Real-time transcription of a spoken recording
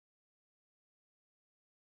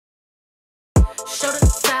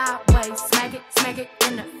smack it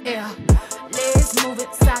in the air. Legs move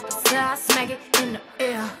it side to side, smack it in the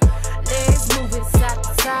air. Legs move it side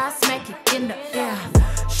to side, smack it in the air.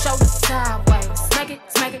 Shoulders sideways.